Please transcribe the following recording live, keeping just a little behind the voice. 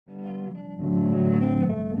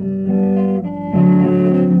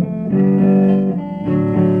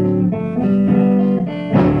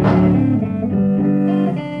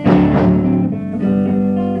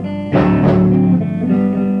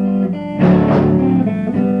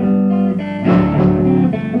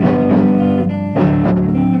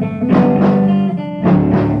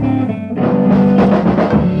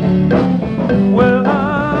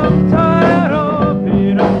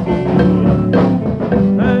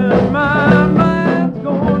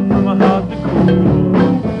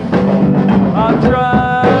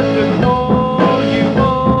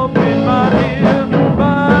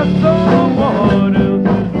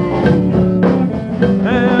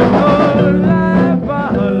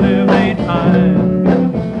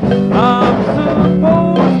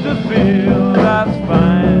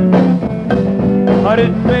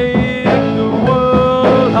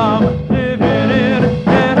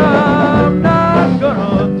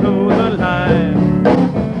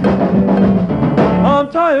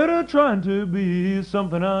trying to be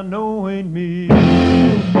something I know ain't me.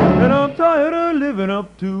 And I'm tired of living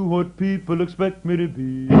up to what people expect me to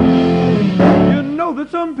be. You know that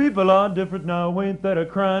some people are different now, ain't that a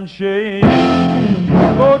crying shame?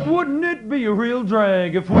 But wouldn't it be a real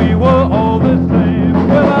drag if we were all the same?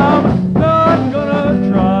 Well, I'm not gonna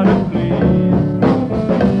try to please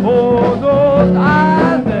those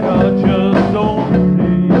eyes that are just don't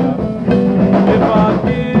see. If I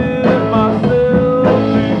give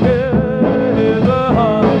myself together,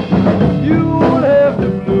 honey, you'll have the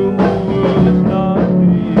blue, it's not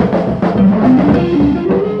me.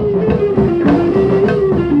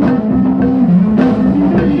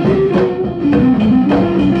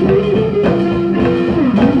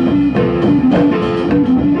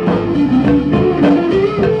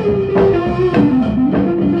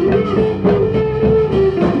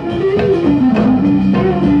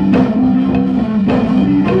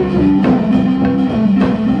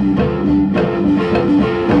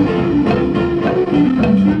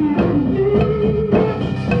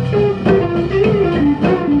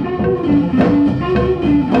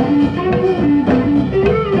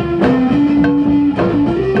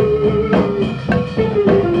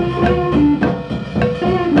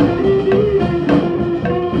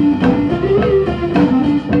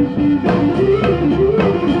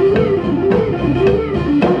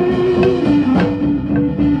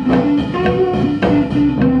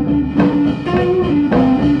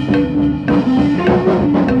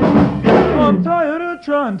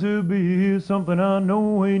 Trying to be something I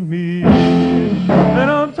know ain't me. And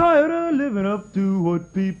I'm tired of living up to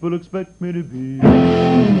what people expect me to be.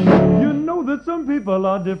 You know that some people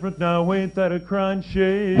are different now, ain't that a crying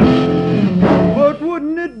shame? But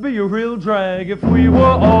wouldn't it be a real drag if we were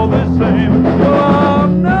all the same? So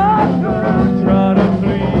I'm not gonna try